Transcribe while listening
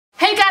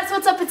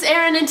what's up? It's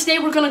Erin, and today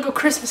we're gonna go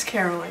Christmas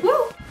caroling.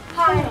 Woo!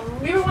 Hi.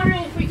 We were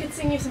wondering if we could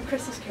sing you some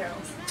Christmas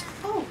carols.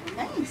 Oh,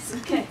 nice.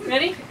 Okay,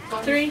 ready?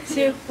 3,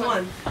 2,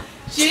 1.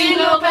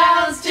 Jingle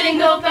bells,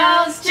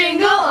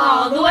 jingle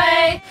all the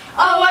way.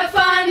 Oh, what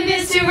fun it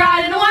is to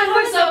ride in a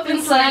one-horse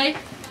open sleigh.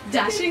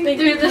 Dashing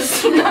through the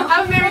snow.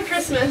 Have a Merry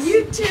Christmas.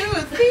 You too.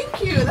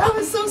 Thank you. That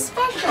was so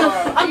special.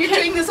 Are you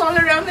doing this all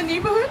around the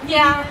neighborhood?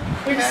 Yeah.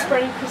 We're just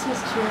spreading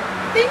Christmas cheer.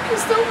 Thank you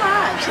so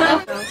much.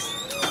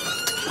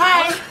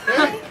 Hi.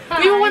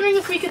 Hi. We were wondering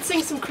if we could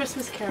sing some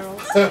Christmas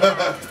carols.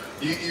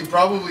 You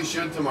probably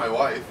should to my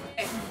wife.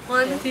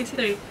 1, 2,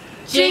 3.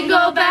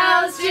 Jingle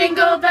bells,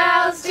 jingle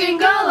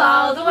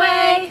all the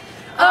way.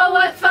 Oh,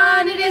 what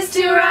fun it is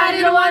to ride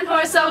in a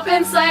one-horse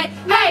open sleigh.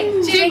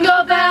 Hey!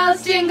 Jingle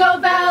bells, jingle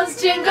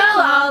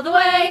all the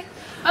way.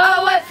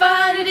 Oh, what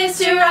fun it is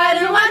to ride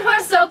in a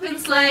one-horse open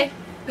sleigh.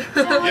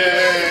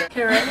 Yay!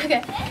 Okay, right?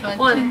 Okay.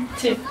 1,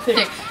 2,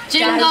 3.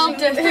 Jingle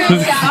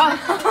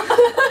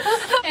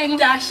And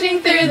dashing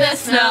through the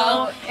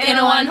snow in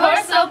a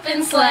one-horse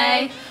open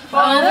sleigh.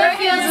 Over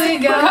fields we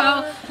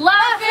go,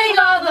 laughing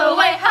all the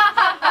way. Ha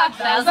ha ha!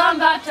 Bells on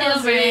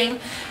bobtails ring,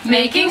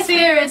 making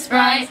spirits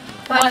bright.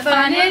 What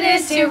fun it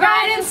is to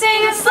ride and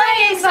sing a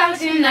sleighing song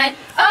tonight.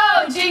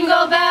 Oh,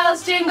 jingle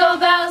bells, jingle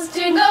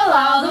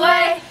all the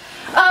way.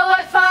 Oh,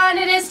 what fun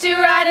it is to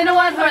ride in a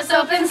one-horse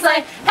open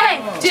sleigh. Hey,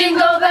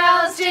 jingle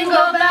bells, jingle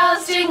all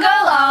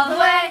the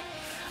way.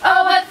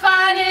 Oh, what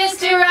fun it is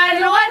to ride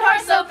in a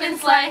one-horse open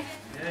sleigh.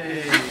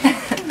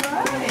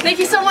 Thank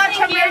you so much.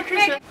 Have a Merry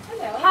Christmas.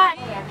 Hi.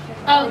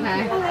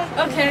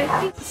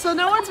 Okay. So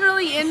no one's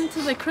really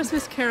into the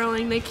Christmas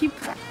caroling. They keep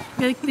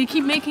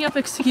making up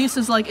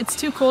excuses like it's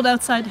too cold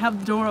outside to have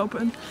the door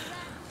open.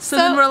 So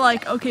then we're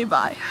like, okay,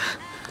 bye.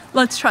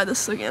 Let's try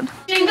this again.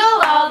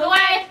 Jingle all the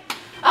way.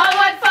 Oh,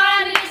 what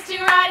fun it is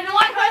to ride in a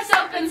one-horse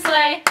open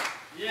sleigh.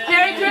 Yeah.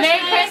 Merry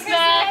Christmas.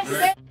 Merry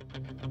Christmas.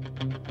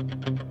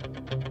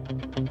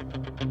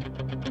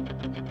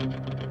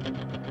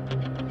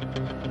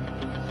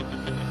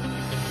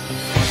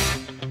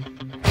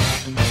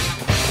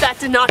 That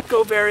did not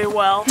go very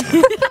well.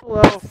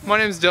 Hello, my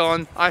name's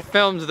Dylan. I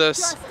filmed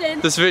this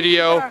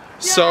video,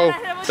 so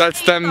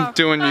that's them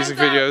doing music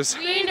videos.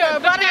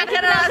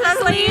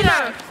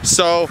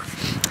 So,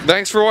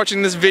 thanks for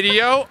watching this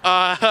video.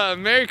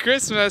 Merry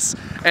Christmas,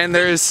 and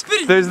there's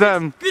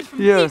them.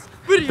 Yeah,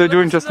 they're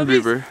doing Justin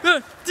Bieber.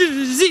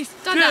 She's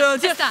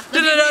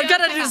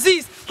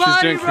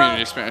doing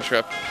community Spanish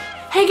rap.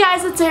 Hey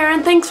guys, it's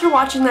Erin. Thanks for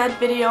watching that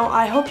video.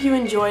 I hope you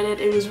enjoyed it.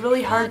 It was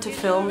really hard to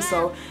film,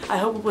 so I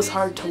hope it was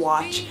hard to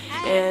watch.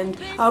 And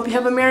I hope you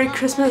have a Merry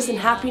Christmas and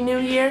Happy New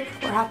Year,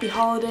 or Happy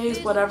Holidays,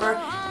 whatever.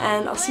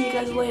 And I'll see you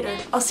guys later.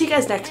 I'll see you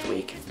guys next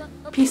week.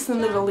 Peace in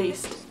the Middle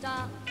East.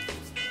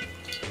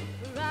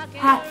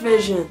 Hat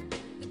Vision.